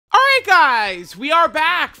Alright guys, we are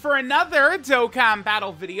back for another Dokkan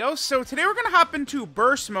battle video. So today we're going to hop into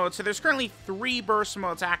burst mode. So there's currently 3 burst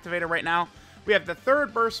modes activated right now. We have the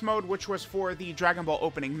 3rd burst mode, which was for the Dragon Ball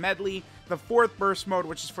opening medley. The 4th burst mode,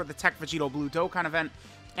 which is for the Tech Vegito Blue Dokkan event.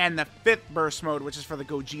 And the 5th burst mode, which is for the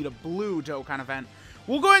Gogeta Blue Dokkan event.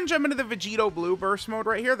 We'll go ahead and jump into the Vegito Blue burst mode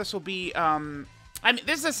right here. This will be,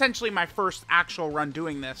 this is essentially my first actual run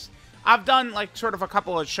doing this. I've done, like, sort of a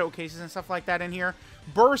couple of showcases and stuff like that in here.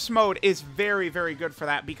 Burst mode is very, very good for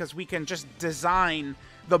that because we can just design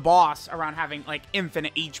the boss around having, like,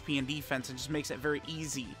 infinite HP and defense. It just makes it very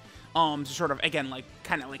easy to sort of, again, like,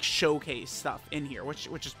 kind of, like, showcase stuff in here, which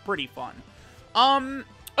is pretty fun.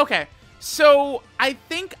 Okay. So, I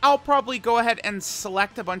think I'll probably go ahead and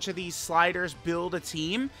select a bunch of these sliders, build a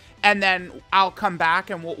team, and then I'll come back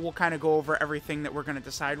and we'll kind of go over everything that we're going to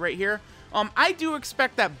decide right here. I do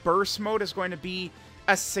expect that burst mode is going to be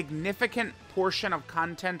a significant portion of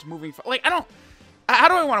content moving forward. Like, how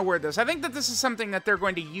do I want to word this? I think that this is something that they're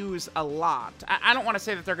going to use a lot. I don't want to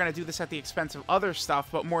say that they're going to do this at the expense of other stuff,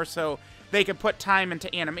 but more so they could put time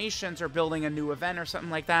into animations or building a new event or something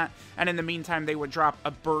like that, and in the meantime, they would drop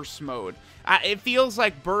a burst mode. It feels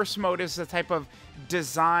like burst mode is the type of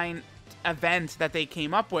design event that they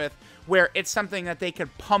came up with where it's something that they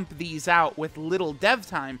could pump these out with little dev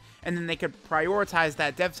time, and then they could prioritize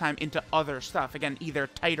that dev time into other stuff. Again, either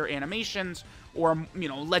tighter animations or, you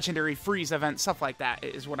know, legendary freeze events, stuff like that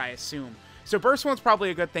is what I assume. So burst mode's probably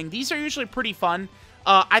a good thing. These are usually pretty fun.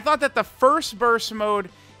 I thought that the first burst mode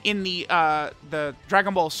in the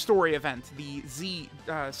Dragon Ball Story event, the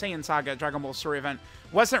Saiyan Saga Dragon Ball Story event,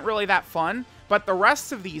 wasn't really that fun, but the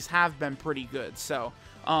rest of these have been pretty good. So,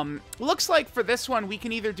 looks like for this one, we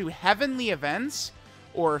can either do Heavenly Events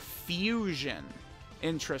or Fusion.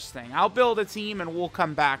 Interesting. I'll build a team and we'll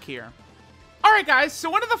come back here. Alright guys, so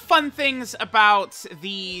one of the fun things about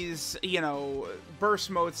these, you know, burst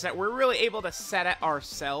modes is that we're really able to set it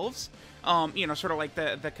ourselves. You know, sort of like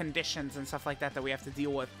the conditions and stuff like that that we have to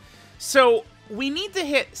deal with. So, we need to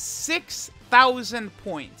hit 6,000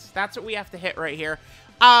 points. That's what we have to hit right here.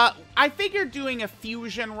 I figured doing a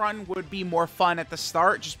fusion run would be more fun at the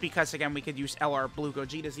start, just because, again, we could use LR Blue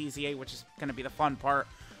Gogeta's EZA, which is going to be the fun part.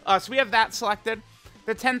 So we have that selected.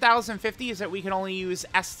 The 10,050 is that we can only use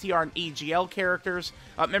STR and AGL characters.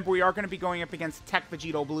 Remember, we are going to be going up against Tech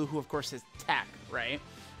Vegito Blue, who, of course, is Tech, right?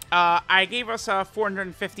 I gave us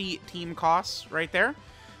 450 team costs right there.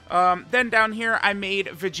 Then down here, I made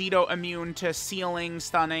Vegito immune to Sealing,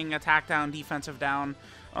 Stunning, Attack Down, Defensive Down.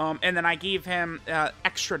 And then I gave him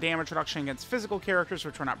extra damage reduction against physical characters,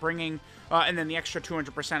 which we're not bringing. And then the extra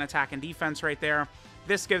 200% attack and defense right there.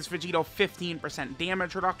 This gives Vegito 15%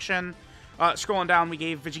 damage reduction. Scrolling down, we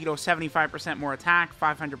gave Vegito 75% more attack,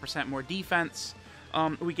 500% more defense.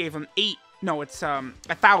 We gave him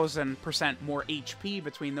 1,000% more HP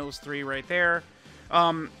between those 3 right there.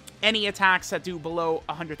 Any attacks that do below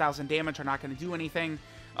 100,000 damage are not going to do anything.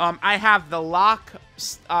 I have the lock,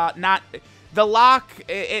 The lock,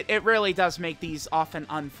 it really does make these often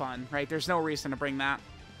unfun, right? There's no reason to bring that.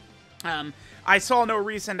 I saw no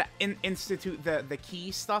reason to institute the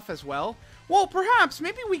key stuff as well. Well, perhaps,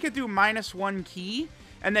 maybe we could do -1 key,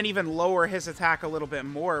 and then even lower his attack a little bit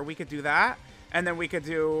more. We could do that, and then we could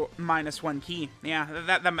do -1 key. Yeah,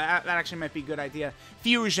 that actually might be a good idea.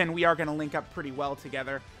 Fusion, we are going to link up pretty well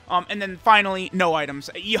together. And then finally, no items.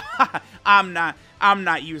 Yeah, I'm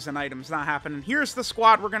not using items. Not happening. Here's the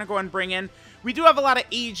squad we're going to go and bring in. We do have a lot of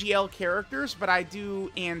AGL characters, but I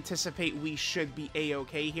do anticipate we should be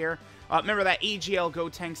A-okay here. Remember that AGL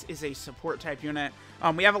Gotenks is a support type unit.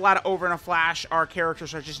 We have a lot of Over and a Flash. Our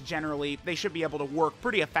characters are just generally, they should be able to work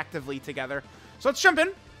pretty effectively together. So let's jump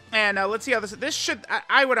in. And let's see how this should,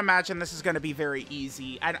 I would imagine this is going to be very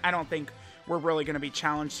easy. I don't think we're really going to be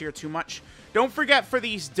challenged here too much. Don't forget for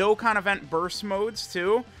these Dokkan event burst modes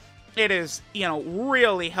too, it is, you know,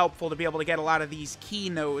 really helpful to be able to get a lot of these key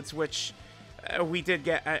nodes, which we did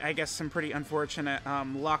get, I guess, some pretty unfortunate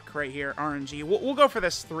luck right here, RNG. We'll go for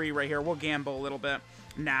this 3 right here. We'll gamble a little bit.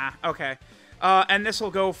 Nah, okay. And this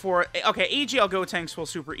will go for, okay, AGL Gotenks will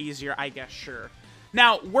super easier, I guess, sure.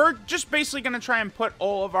 Now, we're just basically going to try and put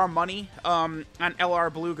all of our money on LR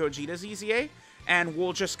Blue Gogeta's EZA, and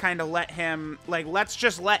we'll just kind of let him, like, let's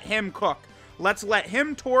just let him cook. Let's let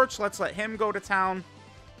him torch, let's let him go to town,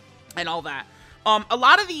 and all that. A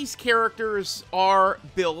lot of these characters are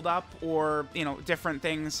build-up or, you know, different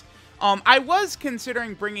things. I was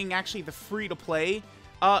considering bringing, actually, the free-to-play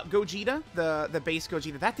Gogeta, the base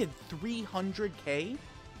Gogeta. That did 300k?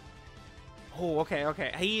 Oh,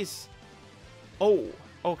 okay. He's... Oh,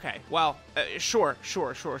 okay. Well, sure.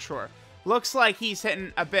 Looks like he's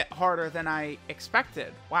hitting a bit harder than I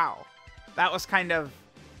expected. Wow. That was kind of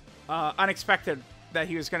unexpected that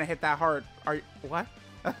he was going to hit that hard. What?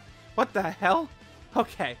 What the hell?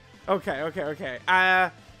 Okay.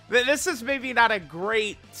 This is maybe not a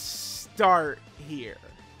great start here.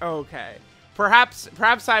 Okay.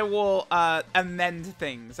 Perhaps I will amend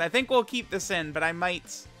things. I think we'll keep this in, but I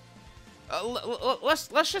might...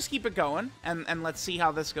 let's just keep it going, and let's see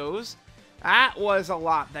how this goes. That was a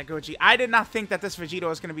lot, that Goji. I did not think that this Vegito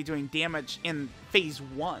was going to be doing damage in phase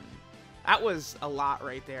 1. That was a lot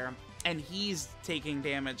right there. And he's taking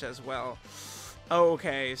damage as well.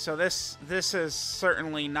 Okay, so this is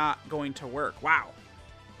certainly not going to work. Wow.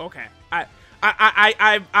 Okay.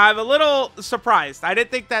 I'm a little surprised. I didn't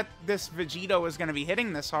think that this Vegito was going to be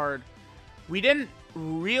hitting this hard. We didn't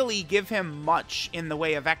really give him much in the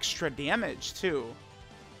way of extra damage, too.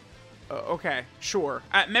 Okay, sure.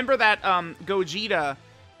 Remember that Gogeta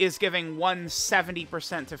is giving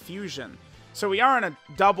 170% to fusion. So we are on a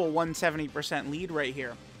double 170% lead right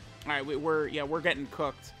here. All right, we're getting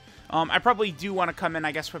cooked. I probably do want to come in,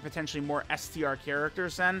 I guess, with potentially more STR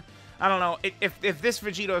characters then. I don't know. If this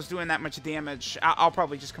Vegito is doing that much damage, I'll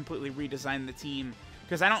probably just completely redesign the team.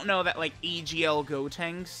 Because I don't know that, like, AGL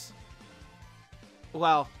Gotenks...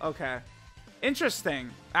 Well, okay.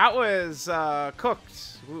 Interesting. That was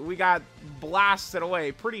cooked. We got blasted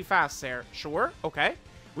away pretty fast there. Sure. Okay.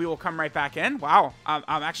 We will come right back in. Wow.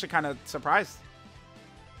 I'm actually kind of surprised.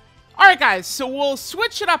 Alright, guys. So we'll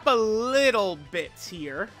switch it up a little bit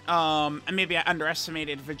here. And maybe I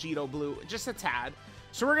underestimated Vegito Blue just a tad.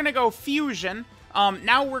 So we're going to go Fusion.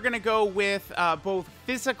 Now we're going to go with both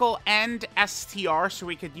Physical and STR. So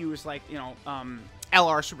we could use, like, you know,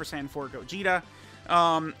 LR Super Saiyan 4 Gogeta.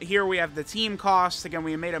 Here we have the team cost. Again,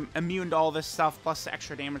 we made him immune to all this stuff, plus the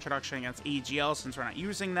extra damage reduction against AGL since we're not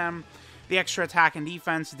using them. The extra attack and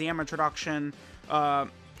defense, damage reduction.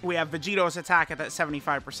 We have Vegito's attack at that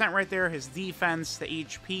 75% right there. His defense, the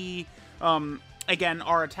HP. Again,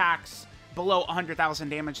 our attacks below 100,000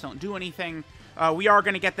 damage don't do anything. We are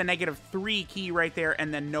going to get the -3 key right there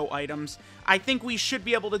and then no items. I think we should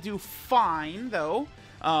be able to do fine, though.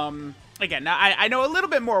 Again, now I know a little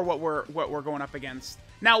bit more what we're going up against.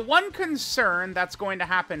 Now, one concern that's going to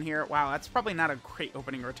happen here... Wow, that's probably not a great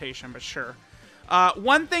opening rotation, but sure.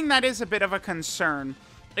 One thing that is a bit of a concern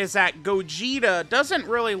is that Gogeta doesn't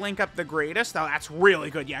really link up the greatest. Now, that's really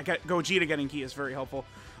good. Yeah, Gogeta getting key is very helpful.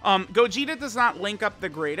 Gogeta does not link up the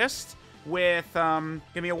greatest with...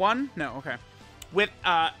 give me a 1? No, okay. With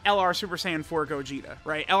LR Super Saiyan 4 Gogeta,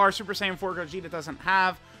 right? LR Super Saiyan 4 Gogeta doesn't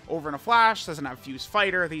have Over in a Flash, doesn't have Fuse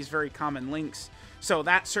Fighter, these very common links. So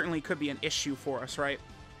that certainly could be an issue for us, right?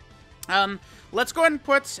 Let's go ahead and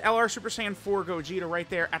put LR Super Saiyan 4 Gogeta right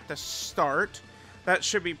there at the start. That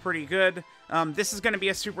should be pretty good. This is going to be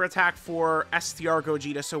a super attack for STR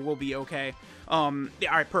Gogeta, so we'll be okay. Yeah, all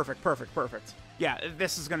right, perfect. Yeah,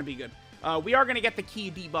 this is going to be good. We are going to get the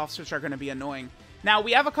key debuffs, which are going to be annoying. Now,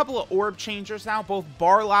 we have a couple of orb changers now. Both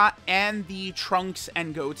Barlot and the Trunks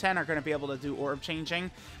and Goten are going to be able to do orb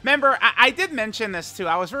changing. Remember, I did mention this too.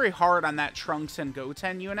 I was very hard on that Trunks and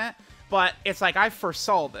Goten unit. But it's like, I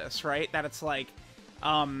foresaw this, right? That it's like,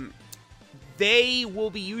 they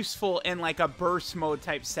will be useful in like a burst mode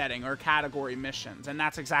type setting or category missions. And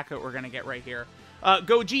that's exactly what we're going to get right here.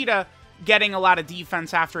 Gogeta getting a lot of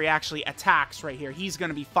defense after he actually attacks right here. He's going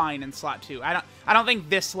to be fine in slot 2. I don't think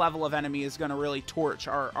this level of enemy is going to really torch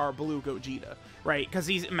our blue Gogeta, right? Because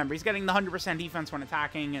remember, he's getting the 100% defense when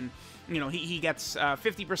attacking, and you know, he gets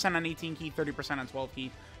 50% on 18 key, 30% on 12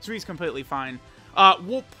 key, so he's completely fine.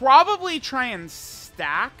 We'll probably try and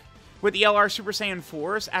stack with the LR Super Saiyan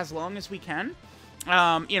 4s as long as we can.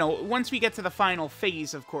 You know, once we get to the final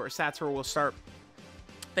phase, of course, that's where we'll start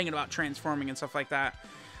thinking about transforming and stuff like that.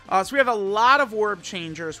 So we have a lot of orb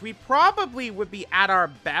changers. We probably would be at our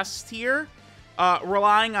best here,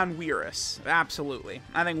 relying on Weirus. Absolutely.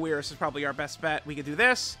 I think Weirus is probably our best bet. We could do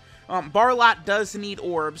this. Barlot does need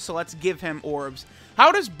orbs, so let's give him orbs.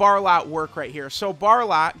 How does Barlot work right here? So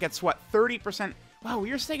Barlot gets, what, 30%? Wow,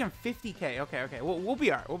 Weirus taking 50k. Okay. We'll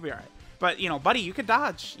be all right. But, you know, buddy, you can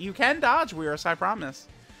dodge. You can dodge, Weirus, I promise.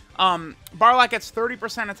 Barlot gets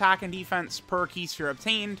 30% attack and defense per key sphere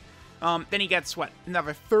obtained. Then he gets, what,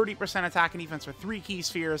 another 30% attack and defense with 3 key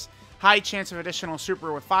spheres. High chance of additional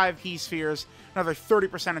super with 5 key spheres. Another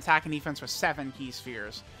 30% attack and defense with 7 key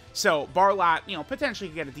spheres. So Barlot, you know, potentially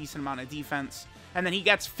could get a decent amount of defense. And then he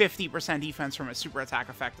gets 50% defense from a super attack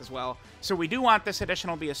effect as well. So we do want this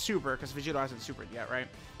additional to be a super, because Vegito hasn't supered yet, right?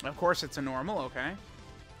 Of course it's a normal, okay.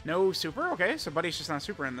 No super, okay. So Buddy's just not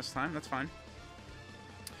super in this time, that's fine.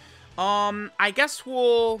 I guess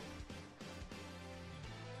we'll...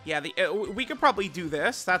 Yeah, we could probably do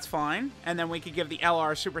this. That's fine. And then we could give the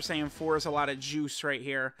LR Super Saiyan 4s a lot of juice right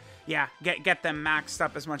here. Yeah, get them maxed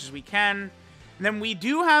up as much as we can. And then we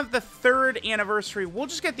do have the 3rd anniversary. We'll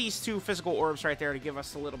just get these 2 physical orbs right there to give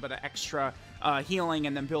us a little bit of extra healing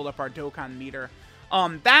and then build up our Dokkan meter.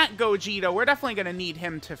 That Vegito, we're definitely going to need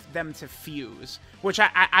them to fuse, which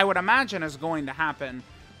I would imagine is going to happen.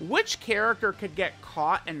 Which character could get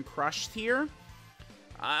caught and crushed here?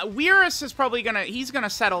 Weirus is probably he's gonna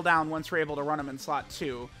settle down once we're able to run him in slot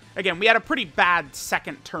 2. Again, we had a pretty bad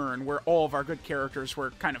second turn where all of our good characters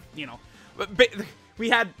were kind of, you know, we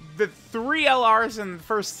had the 3 LRs in the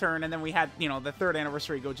first turn, and then we had, you know, the 3rd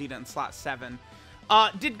anniversary Gogeta in slot 7.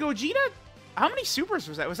 Did Gogeta, how many supers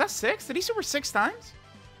was that? Was that 6? Did he super 6 times?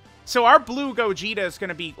 So our blue Gogeta is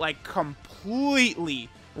gonna be, like, completely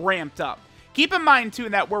ramped up. Keep in mind, too,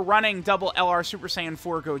 that we're running double LR Super Saiyan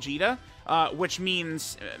 4 Gogeta, which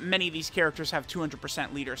means many of these characters have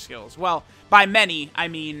 200% leader skills. Well, by many, I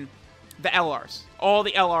mean the LRs. All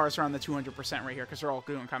the LRs are on the 200% right here, because they're all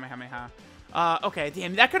doing Kamehameha. Okay,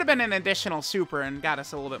 damn, that could have been an additional super and got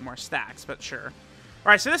us a little bit more stacks, but sure.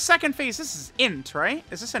 All right, so this second phase, this is int, right?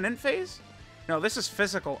 Is this an int phase? No, this is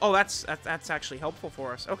physical. Oh, that's actually helpful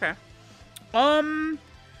for us. Okay.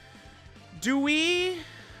 Do we...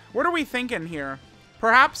 What are we thinking here?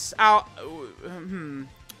 Perhaps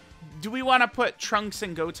do we want to put Trunks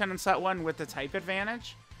and Goten in slot 1 with the type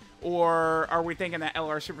advantage? Or are we thinking that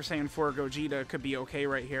LR Super Saiyan 4 Gogeta could be okay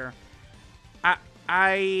right here?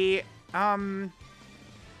 I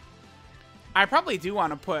probably do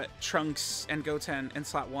want to put Trunks and Goten in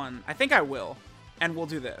slot 1. I think I will. And we'll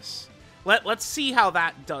do this. Let's see how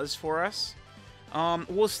that does for us.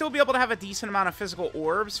 We'll still be able to have a decent amount of physical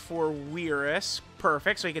orbs for Weirus.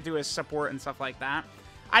 Perfect, so he could do his support and stuff like that.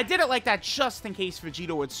 I did it like that just in case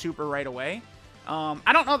Vegito would super right away.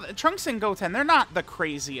 I don't know, Trunks and Goten, they're not the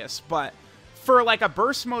craziest, but for like a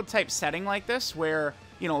burst mode type setting like this, where,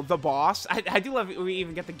 you know, the boss, I do love we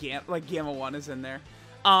even get the Gamma 1 is in there.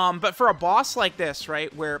 But for a boss like this,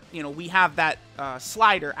 right, where, you know, we have that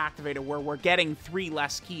slider activated where we're getting 3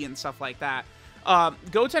 less ki and stuff like that,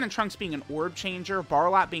 Goten and Trunks being an orb changer,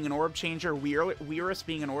 Barlot being an orb changer, Weirus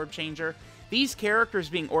being an orb changer, these characters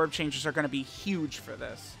being orb changers are going to be huge for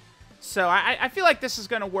this. So I feel like this is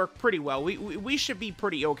going to work pretty well. We should be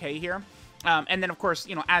pretty okay here. And then, of course,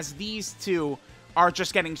 you know, as these 2 are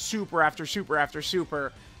just getting super after super after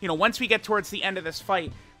super, you know, once we get towards the end of this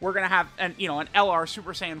fight, we're going to have, an LR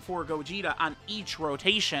Super Saiyan 4 Gogeta on each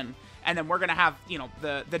rotation. And then we're going to have, you know,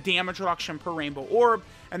 the damage reduction per Rainbow Orb,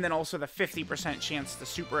 and then also the 50% chance to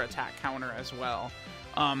super attack counter as well.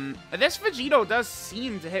 This Vegito does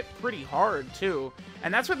seem to hit pretty hard, too.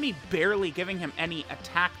 And that's with me barely giving him any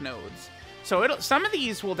attack nodes. So some of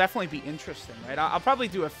these will definitely be interesting, right? I'll probably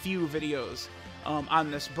do a few videos on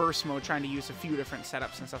this burst mode, trying to use a few different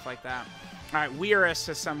setups and stuff like that. All right, Weirus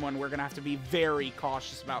is someone we're going to have to be very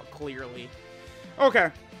cautious about, clearly. Okay.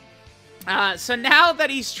 So now that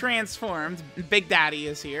he's transformed, Big Daddy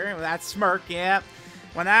is here. That smirk, yeah.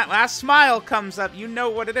 When that last smile comes up, you know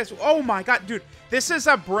what it is. Oh my god, dude. This is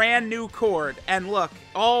a brand new chord. And look,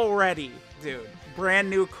 already, dude. Brand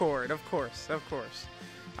new chord, of course, of course.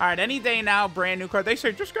 Alright, any day now, brand new chord. They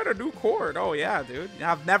say, just got a new chord. Oh yeah, dude.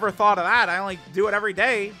 I've never thought of that. I only do it every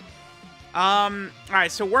day.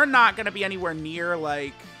 Alright, so we're not going to be anywhere near,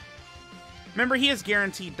 like... Remember, he is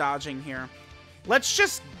guaranteed dodging here. Let's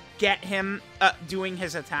just get him doing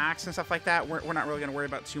his attacks and stuff like that. We're not really going to worry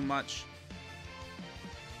about too much.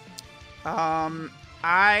 I'm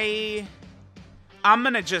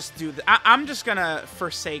going to just do... I'm just going to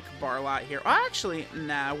forsake Barlot here. Oh, actually,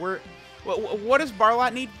 nah, what does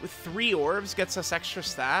Barlot need? 3 orbs gets us extra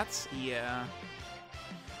stats? Yeah.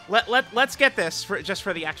 Let's get this just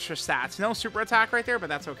for the extra stats. No super attack right there, but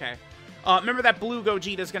that's okay. Remember that blue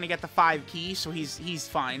Gogeta is going to get the 5 ki, so he's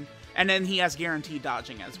fine. And then he has guaranteed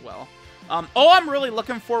dodging as well. All I'm really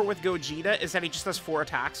looking for with Gogeta is that he just does 4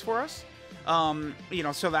 attacks for us. You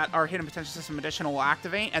know, so that our hidden potential system additional will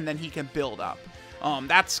activate, and then he can build up.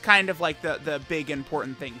 That's kind of like the big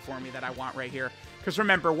important thing for me that I want right here. Because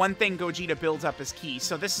remember, one thing Gogeta builds up is ki.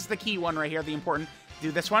 So this is the key one right here, the important.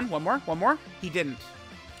 Do this one. One more. He didn't.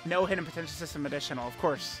 No hidden potential system additional, of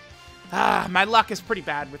course. My luck is pretty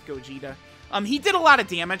bad with Gogeta. He did a lot of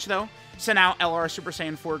damage, though. So now LR Super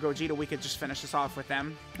Saiyan 4 Gogeta, we could just finish this off with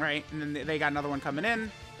them, right? And then they got another one coming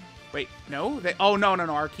in. Wait, no? Oh, no.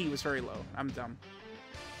 Our ki was very low. I'm dumb.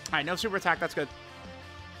 All right, no super attack. That's good.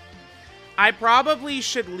 I probably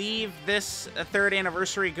should leave this 3rd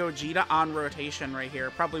anniversary Gogeta on rotation right here.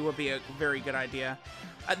 Probably would be a very good idea.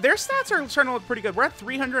 Their stats are starting to look pretty good. We're at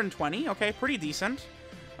 320. Okay, pretty decent.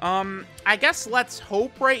 I guess let's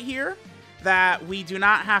hope right here that we do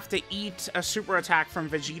not have to eat a super attack from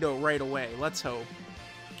Vegito right away. Let's hope.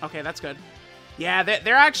 Okay, that's good. Yeah,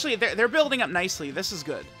 they're building up nicely. This is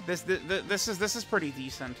good. This is pretty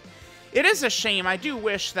decent. It is a shame. I do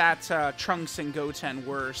wish that Trunks and Goten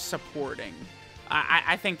were supporting.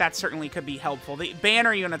 I think that certainly could be helpful. The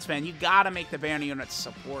banner units, man, you gotta make the banner units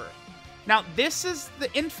support. Now, this is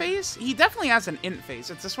the int phase. He definitely has an int phase.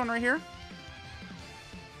 It's this one right here.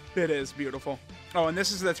 It is beautiful. Oh, and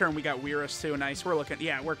this is the turn we got Weirus too. Nice. We're looking.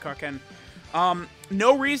 Yeah, we're cooking.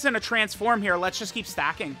 No reason to transform here. Let's just keep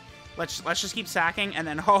stacking. Let's just keep stacking, and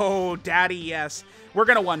then oh, daddy, yes, we're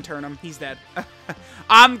gonna one-turn him. He's dead.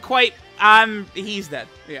 He's dead.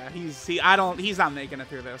 Yeah, he's not making it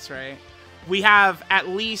through this, right? We have at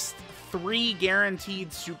least 3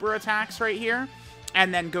 guaranteed super attacks right here,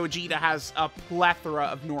 and then Gogeta has a plethora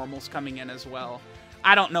of normals coming in as well.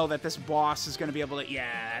 I don't know that this boss is gonna be able to.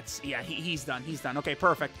 Yeah, he's done. He's done. Okay,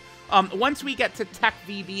 perfect. Once we get to Tech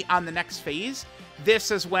VB on the next phase, this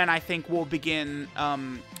is when I think we'll begin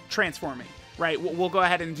transforming, right? We'll go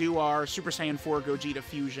ahead and do our Super Saiyan 4 Gogeta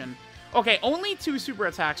fusion. Okay, only 2 super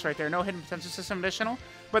attacks right there. No hidden potential system additional,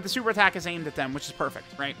 but the super attack is aimed at them, which is perfect,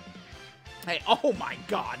 right? Hey, oh my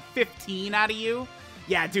god, 15 out of you?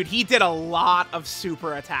 Yeah, dude, he did a lot of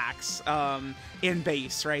super attacks in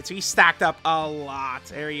base, right? So he stacked up a lot.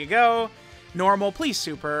 There you go. Normal, please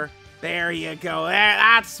super. There you go.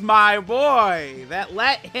 That's my boy.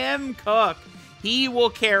 Let him cook. He will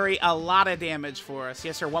carry a lot of damage for us.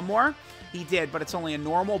 Yes, sir. One more? He did, but it's only a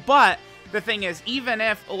normal. But the thing is, even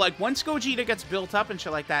if, like, once Gogeta gets built up and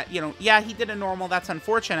shit like that, you know, yeah, he did a normal. That's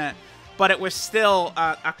unfortunate. But it was still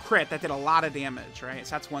a crit that did a lot of damage, right?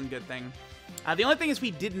 So that's one good thing. The only thing is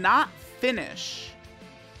we did not finish.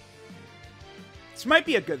 This might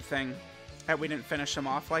be a good thing that we didn't finish him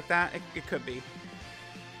off like that. It could be.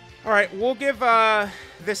 All right, we'll give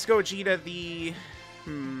this Gogeta the...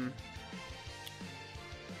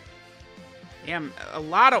 Damn, a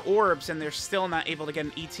lot of orbs, and they're still not able to get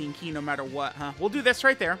an 18 key no matter what, huh? We'll do this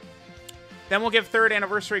right there. Then we'll give 3rd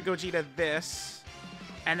Anniversary Gogeta this.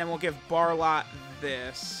 And then we'll give Barlot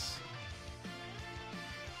this.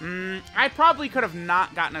 I probably could have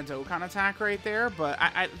not gotten a Dokkan attack right there, but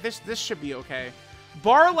this should be okay.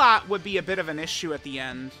 Barlot would be a bit of an issue at the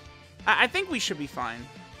end. I think we should be fine.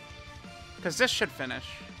 Because this should finish.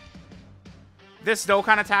 This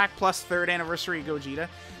Dokkan attack plus 3rd Anniversary Gogeta.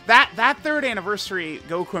 That 3rd Anniversary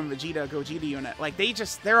Goku and Gogeta unit, like,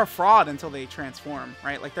 they're a fraud until they transform,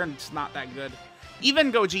 right? Like, they're just not that good.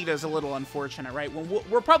 Even Gogeta's a little unfortunate, right?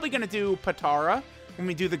 We're probably going to do Patara when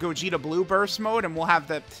we do the Gogeta Blue Burst mode, and we'll have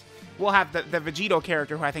the Vegito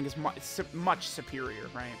character, who I think is much superior,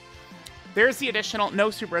 right? There's the additional no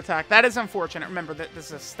super attack. That is unfortunate. Remember that this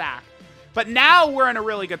is a stack. But now we're in a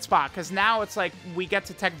really good spot, because now it's like we get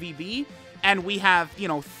to Tech VB, and we have, you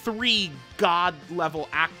know, 3 God-level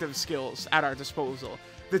active skills at our disposal.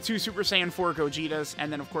 The 2 Super Saiyan 4 Gogetas,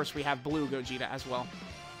 and then, of course, we have Blue Gogeta as well.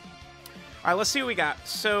 All right, let's see what we got.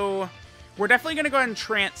 So, we're definitely going to go ahead and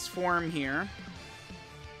transform here.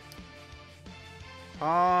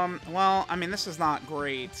 Well, I mean, this is not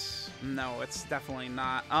great. No, it's definitely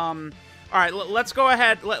not. All right, let's go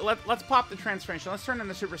ahead. Let's pop the transformation. Let's turn in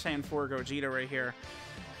the Super Saiyan 4 Gogeta right here.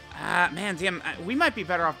 Man, damn, we might be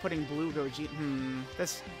better off putting Blue Gogeta.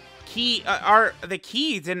 This key, the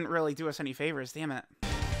key didn't really do us any favors. Damn it.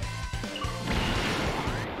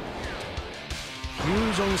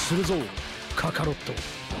 Fusion するぞ、カカロット。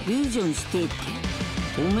フュージョンしてって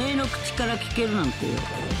おめえの口から聞けるなんてよ。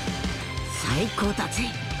最高だぜ、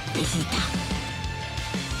ベジータ。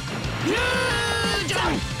フュージョ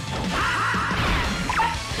ン。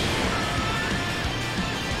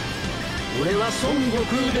俺は孫悟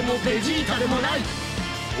空でもベジータでもない。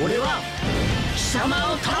俺は貴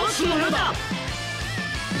様を倒す者だ。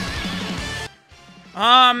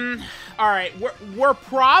All right, we're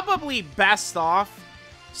probably best off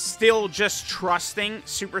still just trusting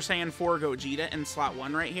Super Saiyan 4 Gogeta in slot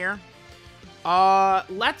 1 right here.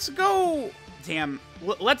 Let's go. Damn,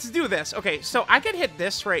 let's do this. Okay, so I could hit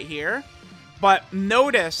this right here, but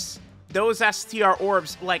notice those STR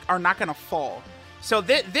orbs like are not gonna fall. So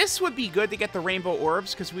this would be good to get the rainbow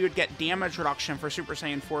orbs because we would get damage reduction for Super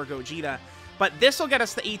Saiyan 4 Gogeta. But this will get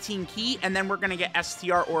us the 18 key, and then we're going to get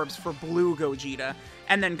STR orbs for Blue Gogeta.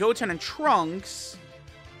 And then Goten and Trunks,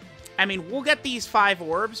 I mean, we'll get these 5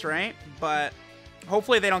 orbs, right? But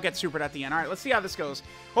hopefully they don't get supered at the end. All right, let's see how this goes.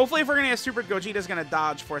 Hopefully if we're going to get supered, Gogeta's going to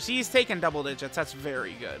dodge for us. He's taking double digits. That's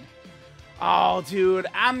very good. Oh, dude,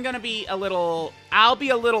 I'll be a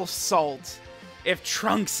little salt if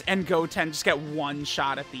Trunks and Goten just get one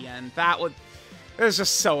shot at the end. That It's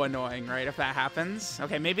just so annoying, right, if that happens.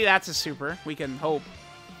 Okay, maybe that's a super. We can hope.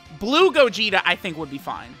 Blue Gogeta, I think, would be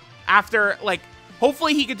fine. After, like,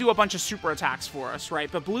 hopefully he could do a bunch of super attacks for us,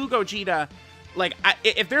 right? But Blue Gogeta, like,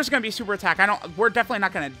 if there's going to be a super attack, we're definitely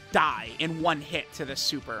not going to die in one hit to this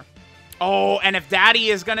super. Oh, and if Daddy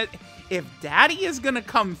is going to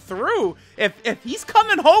come through, if he's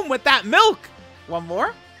coming home with that milk. One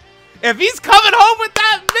more. If he's coming home with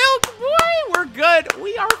that milk, boy, we're good.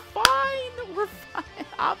 We are fine. We're fine.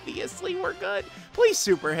 Obviously, we're good. Please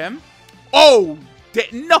super him. Oh,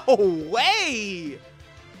 no way.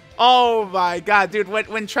 Oh, my God. Dude,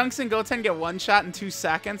 when Trunks and Goten get one shot in 2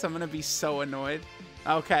 seconds, I'm going to be so annoyed.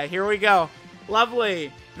 Okay, here we go.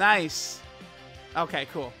 Lovely. Nice. Okay,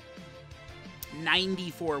 cool.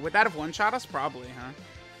 94. Would that have one shot us? Probably, huh?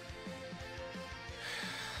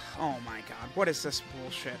 Oh my god. What is this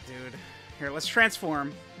bullshit, dude? Here, let's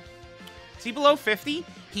transform. Is he below 50?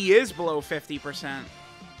 He is below 50%.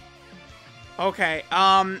 Okay,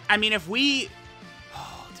 I mean, if we...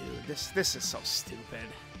 Oh, dude, this is so stupid.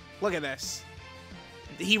 Look at this.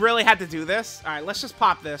 He really had to do this? Alright, let's just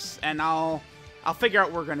pop this, and I'll figure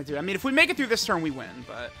out what we're gonna do. I mean, if we make it through this turn, we win,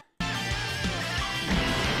 but...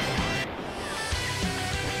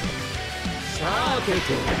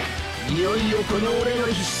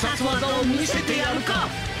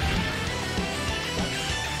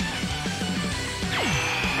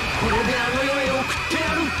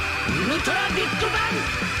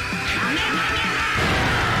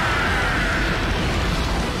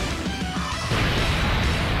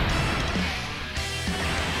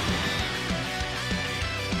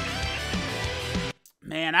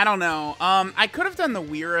 Man, I don't know. I could have done the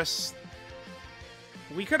weirdest...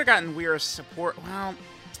 We could have gotten weirdest support. Well,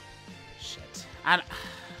 shit. How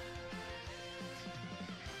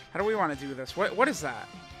do we want to do this? What is that?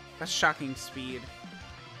 That's shocking speed.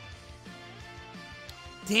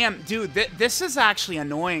 Damn, dude, this is actually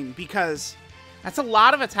annoying because that's a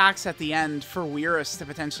lot of attacks at the end for Weirus to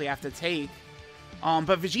potentially have to take.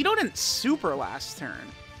 But Vegito didn't super last turn.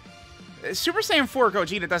 Super Saiyan 4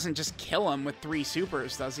 Gogeta doesn't just kill him with 3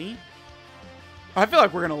 supers, does he? I feel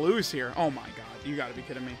like we're going to lose here. Oh my god, you got to be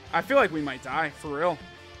kidding me. I feel like we might die, for real.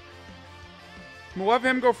 We'll have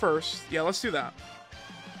him go first. Yeah, let's do that.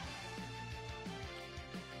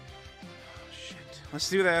 Oh, shit. Let's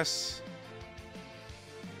do this.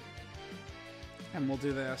 And we'll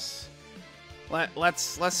do this.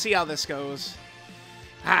 Let's see how this goes.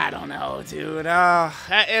 I don't know, dude.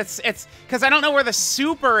 It's because I don't know where the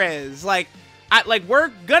super is. Like we're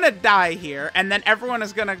gonna die here, and then everyone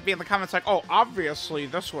is gonna be in the comments like, "Oh, obviously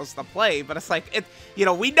this was the play." But it's like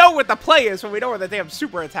we know what the play is, but we know where the damn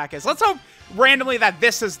super attack is. Let's hope randomly that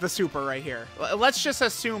this is the super right here. Let's just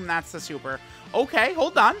assume that's the super. Okay,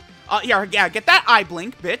 hold on. Yeah, get that eye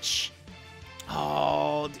blink, bitch.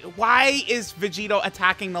 Oh, why is Vegito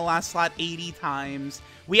attacking the last slot 80 times?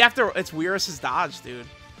 We have to... It's Weirus' dodge, dude.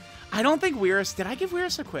 I don't think Weirus... Did I give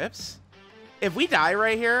Weirus equips? If we die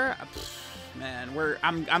right here... Man,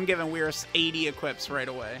 I'm giving Weirus 80 equips right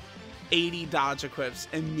away. 80 dodge equips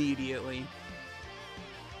immediately.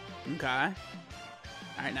 Okay.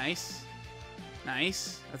 Alright, nice.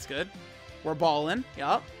 Nice. That's good. We're balling.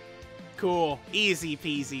 Yup. Cool. Easy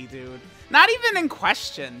peasy, dude. Not even in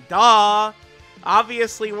question. Duh.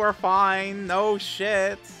 Obviously, we're fine. No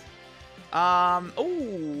shit.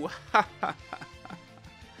 Ooh.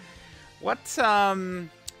 What,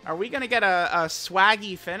 are we gonna get a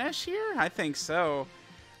swaggy finish here? I think so.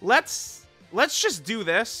 Let's just do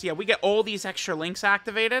this. Yeah, we get all these extra links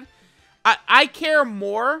activated. I care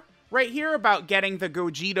more right here about getting the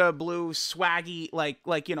Gogeta blue swaggy,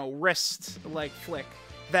 wrist, flick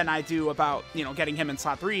than I do about, getting him in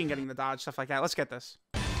slot 3 and getting the dodge, stuff like that. Let's get this.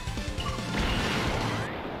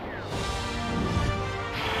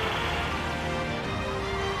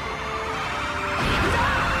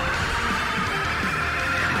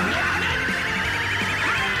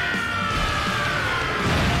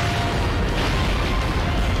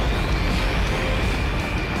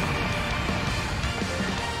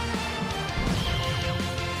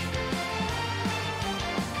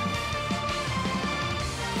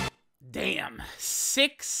 Damn,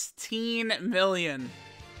 16 million.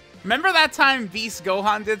 Remember that time Beast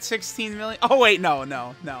Gohan did 16 million? Oh, wait, no,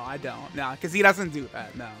 I don't. No, because he doesn't do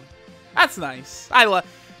that, no. That's nice. I love...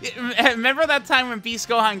 Remember that time when Beast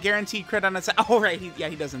Gohan guaranteed crit on a... Oh, right,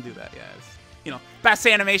 he doesn't do that, yeah. It's, best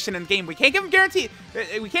animation in the game. We can't give him guaranteed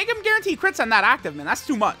crits on that active, man. That's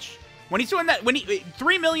too much. When he's doing that,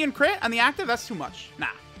 3 million crit on the active, that's too much. Nah.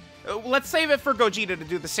 Let's save it for Gogeta to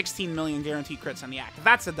do the 16 million guaranteed crits on the active.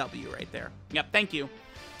 That's a W right there. Yep, thank you.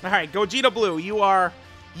 All right, Gogeta Blue, you are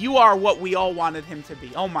You are what we all wanted him to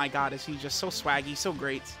be. Oh my god, is he just so swaggy, so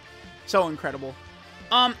great, so incredible.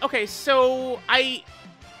 Okay, so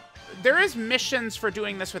there is missions for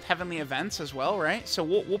doing this with heavenly events as well, right? So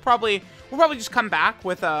we'll probably just come back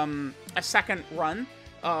with a second run,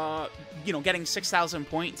 you know, getting 6,000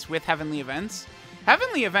 points with heavenly events.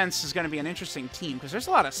 Heavenly events is going to be an interesting team because there's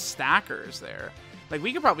a lot of stackers there. Like,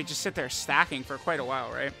 we could probably just sit there stacking for quite a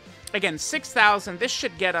while, right? Again, 6,000. This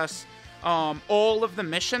should get us all of the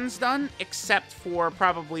missions done except for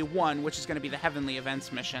probably one, which is going to be the heavenly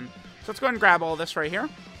events mission. So let's go ahead and grab all this right here.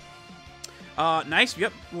 Nice.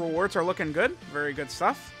 Yep. Rewards are looking good. Very good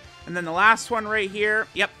stuff. And then the last one right here.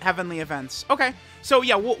 Yep. Heavenly events. Okay. So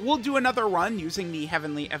yeah, we'll do another run using the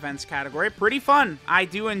heavenly events category. Pretty fun. I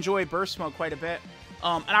do enjoy burst mode quite a bit.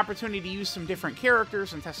 An opportunity to use some different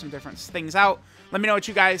characters and test some different things out. Let me know what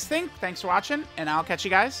you guys think. Thanks for watching, and I'll catch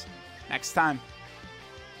you guys next time.